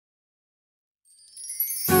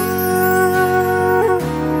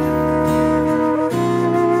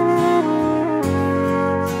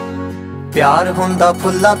प्यार हुंदा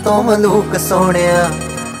फुल्लां तो मलूक सोहणिया,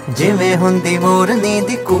 जिवें हुंदी मोरनी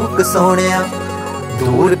दी कूक सोहणिया।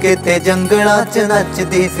 दूर किते जंगलां च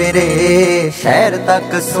नचदी फिरे, शहर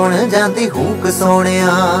तक सुन जांदी हूक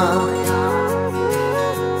सोहणिया।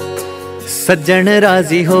 सज्जन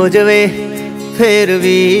राजी हो जावे फिर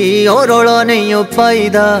भी ओ रौला नहीं ओ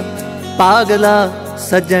पाईदा, पागला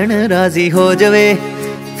सज्जन राजी हो जावे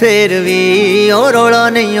फिर भी ओ रौला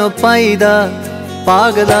नहीं ओ पाईदा,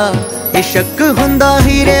 पागला। इशक हुंदा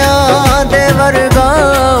हीरियां दे वर्गा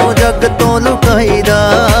जग तो लुकाईदा,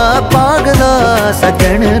 पागला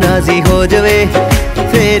सज्जन राजी हो जावे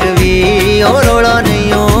फिर भी ओ रौला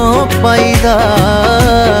नहीं ओ पाईदा।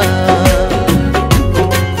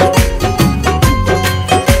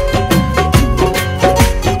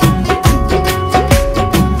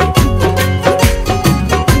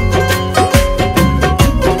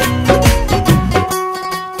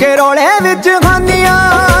 के रोले विच गानिया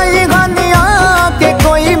के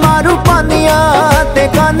कोई मारू पानिया ते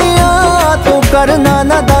गानिया, तू करना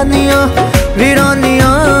नादानिया वीरानिया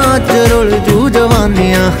च रुल जू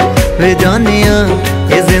जवानिया। वे जानिया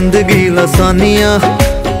ये जिंदगी लसानिया,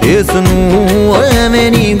 इसनू एवें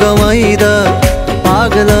नहीं गवाईदा,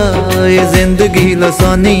 पागला ये जिंदगी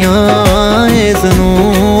लसानिया, इसनू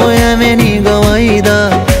एवें नहीं गवाईदा,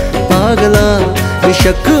 पागला।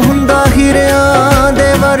 इशक हुंदा हीरियां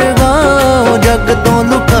दे वर्गा जग तो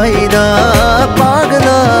लुकाईदा,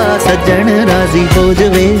 पागला सज्जन राजी हो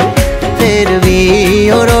जावे फिर भी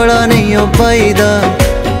ओ रौला नहीं ओ पाईदा,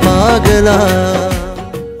 पागला।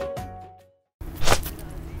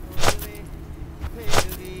 फिर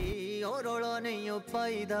भी ओ रौला नहीं ओ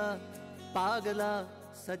पाईदा, पागला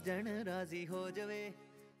सज्जन राजी हो जावे।